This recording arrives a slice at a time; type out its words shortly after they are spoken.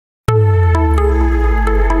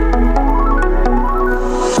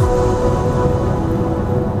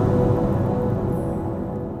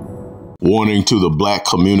Warning to the black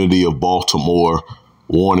community of Baltimore.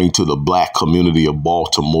 Warning to the black community of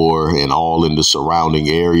Baltimore and all in the surrounding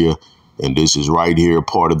area. And this is right here,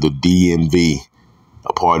 part of the DMV.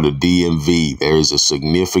 A part of the DMV. There is a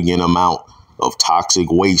significant amount of toxic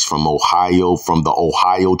waste from Ohio, from the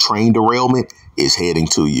Ohio train derailment, is heading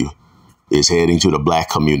to you. Is heading to the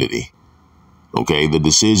black community. Okay, the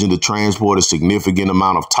decision to transport a significant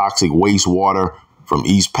amount of toxic wastewater from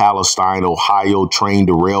East Palestine, Ohio train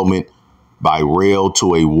derailment by rail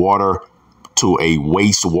to a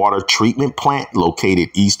wastewater treatment plant located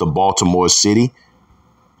east of Baltimore City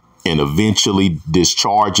and eventually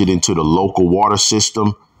discharge it into the local water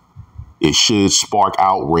system. It should spark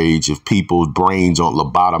outrage if people's brains aren't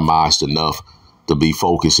lobotomized enough to be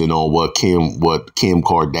focusing on what Kim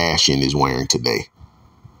Kardashian is wearing today.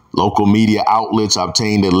 Local media outlets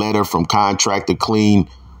obtained a letter from contractor Clean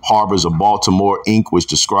Harbors of Baltimore, Inc., which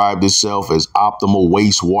described itself as optimal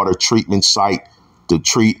wastewater treatment site to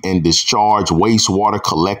treat and discharge wastewater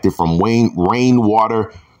collected from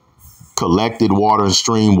rainwater, collected water and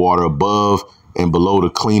stream water above and below the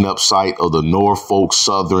cleanup site of the Norfolk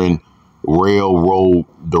Southern Railroad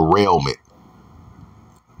derailment.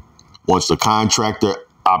 Once the contractor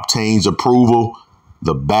obtains approval,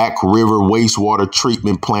 the Back River Wastewater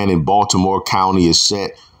Treatment Plant in Baltimore County is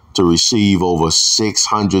set to receive over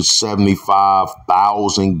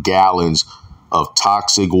 675,000 gallons of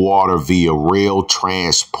toxic water via rail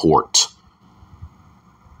transport.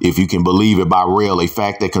 If you can believe it, by rail, a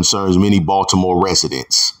fact that concerns many Baltimore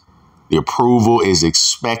residents. The approval is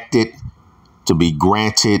expected to be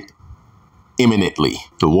granted imminently.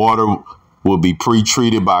 The water will be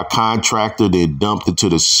pre-treated by a contractor, then dumped into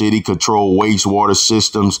the city-controlled wastewater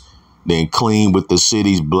systems, then cleaned with the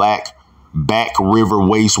city's Back River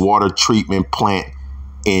Wastewater Treatment Plant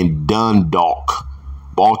in Dundalk.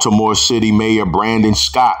 Baltimore City Mayor Brandon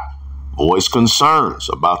Scott voiced concerns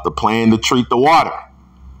about the plan to treat the water.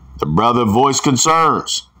 The brother voiced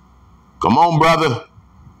concerns. Come on, brother.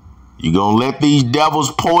 You gonna let these devils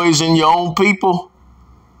poison your own people?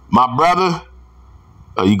 My brother?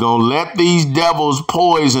 Are you gonna let these devils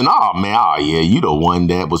poison? Oh man, oh yeah, you the one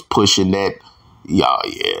that was pushing that. Yeah,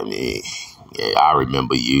 man. Yeah, I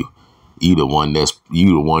remember you. You the one that's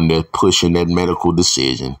pushing that medical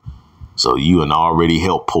decision. So you and already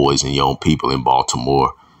helped poison your own people in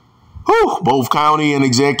Baltimore. Whew, both county and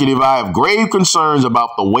executive, I have grave concerns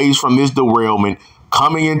about the waste from this derailment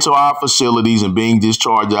coming into our facilities and being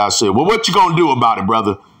discharged. I said, well, what you gonna do about it,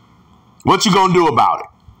 brother? What you gonna do about it?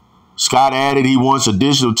 Scott added he wants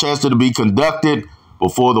additional testing to be conducted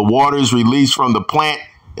before the water is released from the plant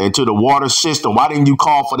into the water system. Why didn't you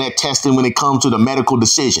call for that testing when it comes to the medical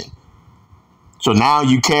decision? So now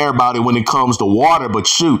you care about it when it comes to water, but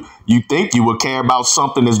shoot, you think you would care about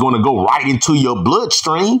something that's going to go right into your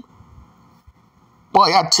bloodstream?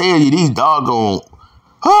 Boy, I tell you, these doggone,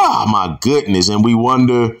 oh my goodness. And we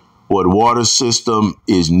wonder what water system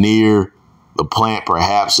is near the plant.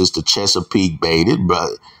 Perhaps it's the Chesapeake Bay.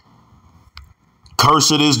 But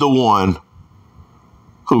cursed is the one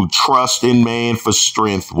who trusts in man for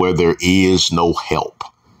strength where there is no help.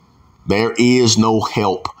 There is no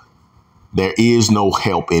help. There is no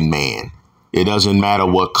help in man. It doesn't matter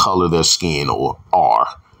what color their skin are.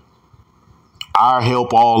 Our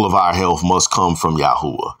help, all of our help must come from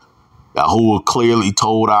Yahuwah. Yahuwah clearly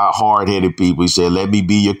told our hard-headed people, he said, let me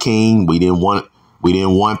be your king. We didn't want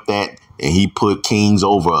that. And he put kings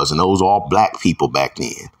over us. And those are all black people back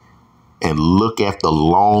then. And look at the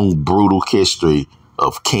long, brutal history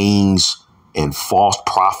of kings and false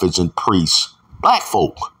prophets and priests, black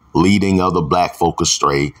folk, leading other black folk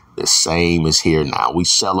astray. The same is here now. We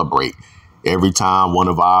celebrate every time one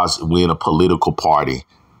of ours win a political party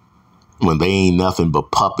when they ain't nothing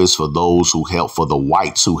but puppets for those who help, for the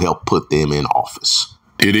whites who help put them in office.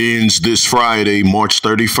 It ends this Friday, March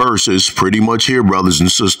 31st. It's pretty much here, brothers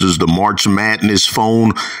and sisters. The March Madness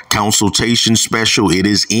phone consultation special. It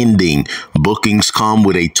is ending. Bookings come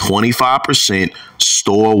with a 25%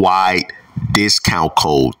 store-wide discount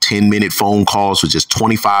code. 10-minute phone calls for just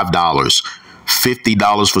 $25.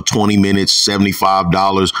 $50 for 20 minutes,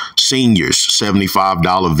 $75. Seniors,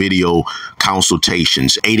 $75 video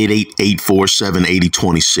consultations.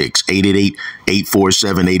 888-847-8026.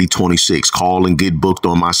 888-847-8026. Call and get booked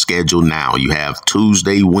on my schedule now. You have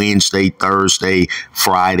Tuesday, Wednesday, Thursday,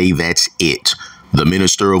 Friday. That's it.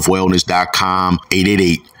 theministerofwellness.com.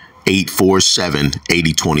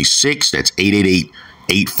 888-847-8026. That's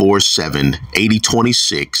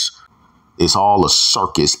 888-847-8026. It's all a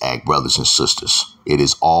circus act, brothers and sisters. It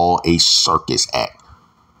is all a circus act.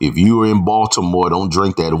 If you are in Baltimore, don't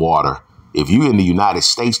drink that water. If you're in the United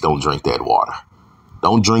States, don't drink that water.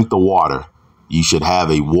 Don't drink the water. You should have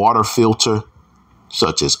a water filter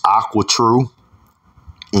such as AquaTrue.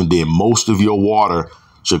 And then most of your water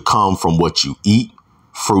should come from what you eat,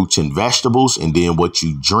 fruits and vegetables, and then what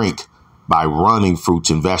you drink by running fruits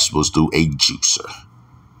and vegetables through a juicer.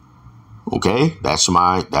 Okay, that's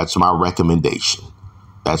my recommendation.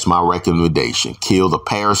 That's my recommendation. Kill the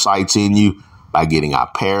parasites in you by getting our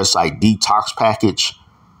parasite detox package.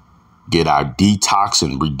 Get our detox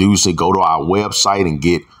and reduce it. Go to our website and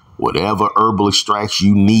get whatever herbal extracts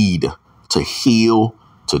you need to heal,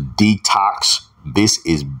 to detox. This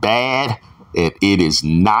is bad, and it is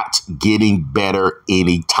not getting better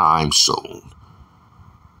anytime soon.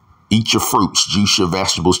 Eat your fruits, juice your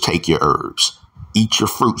vegetables, take your herbs. Eat your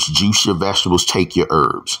fruits, juice your vegetables, take your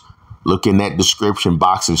herbs. Look in that description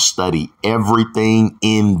box and study everything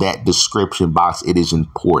in that description box. It is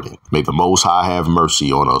important. May the Most High have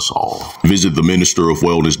mercy on us all. Visit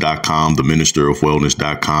theministerofwellness.com,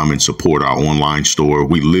 theministerofwellness.com, and support our online store.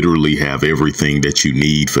 We literally have everything that you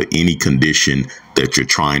need for any condition that you're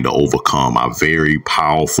trying to overcome. Our very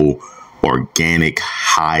powerful, organic,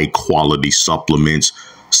 high-quality supplements,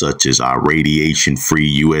 such as our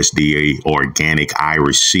radiation-free USDA organic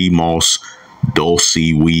Irish sea moss,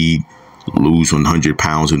 Dulce weed, Lose 100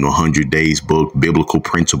 Pounds in 100 Days book, biblical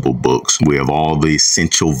principle books. We have all the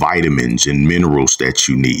essential vitamins and minerals that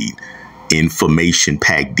you need, information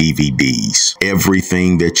pack DVDs,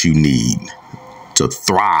 everything that you need to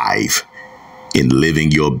thrive in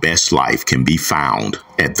living your best life can be found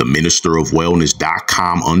at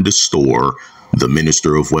theministerofwellness.com _store.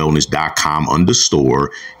 theministerofwellness.com _store.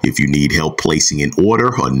 If you need help placing an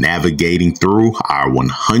order or navigating through our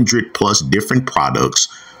 100+ different products,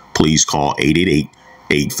 please call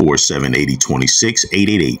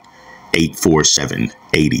 888-847-8026,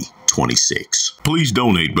 888-847-8026. Please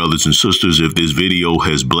donate, brothers and sisters, if this video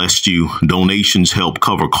has blessed you. Donations help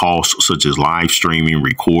cover costs such as live streaming,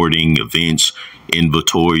 recording, events,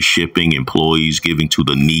 inventory, shipping, employees giving to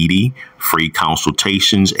the needy, free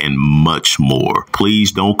consultations, and much more.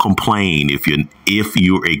 Please don't complain if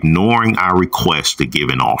you're ignoring our request to give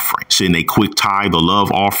an offering. Send a quick tithe or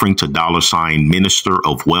love offering to $Minister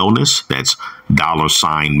of Wellness. That's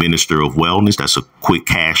 $Minister of Wellness. That's a quick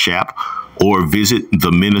cash app. Or visit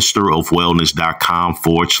theministerofwellness.com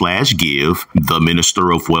 /give,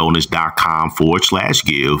 theministerofwellness.com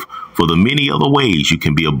 /give, for the many other ways you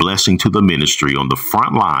can be a blessing to the ministry on the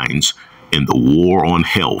front lines in the war on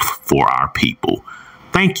health for our people.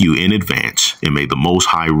 Thank you in advance, and may the Most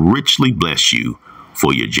High richly bless you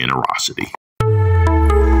for your generosity.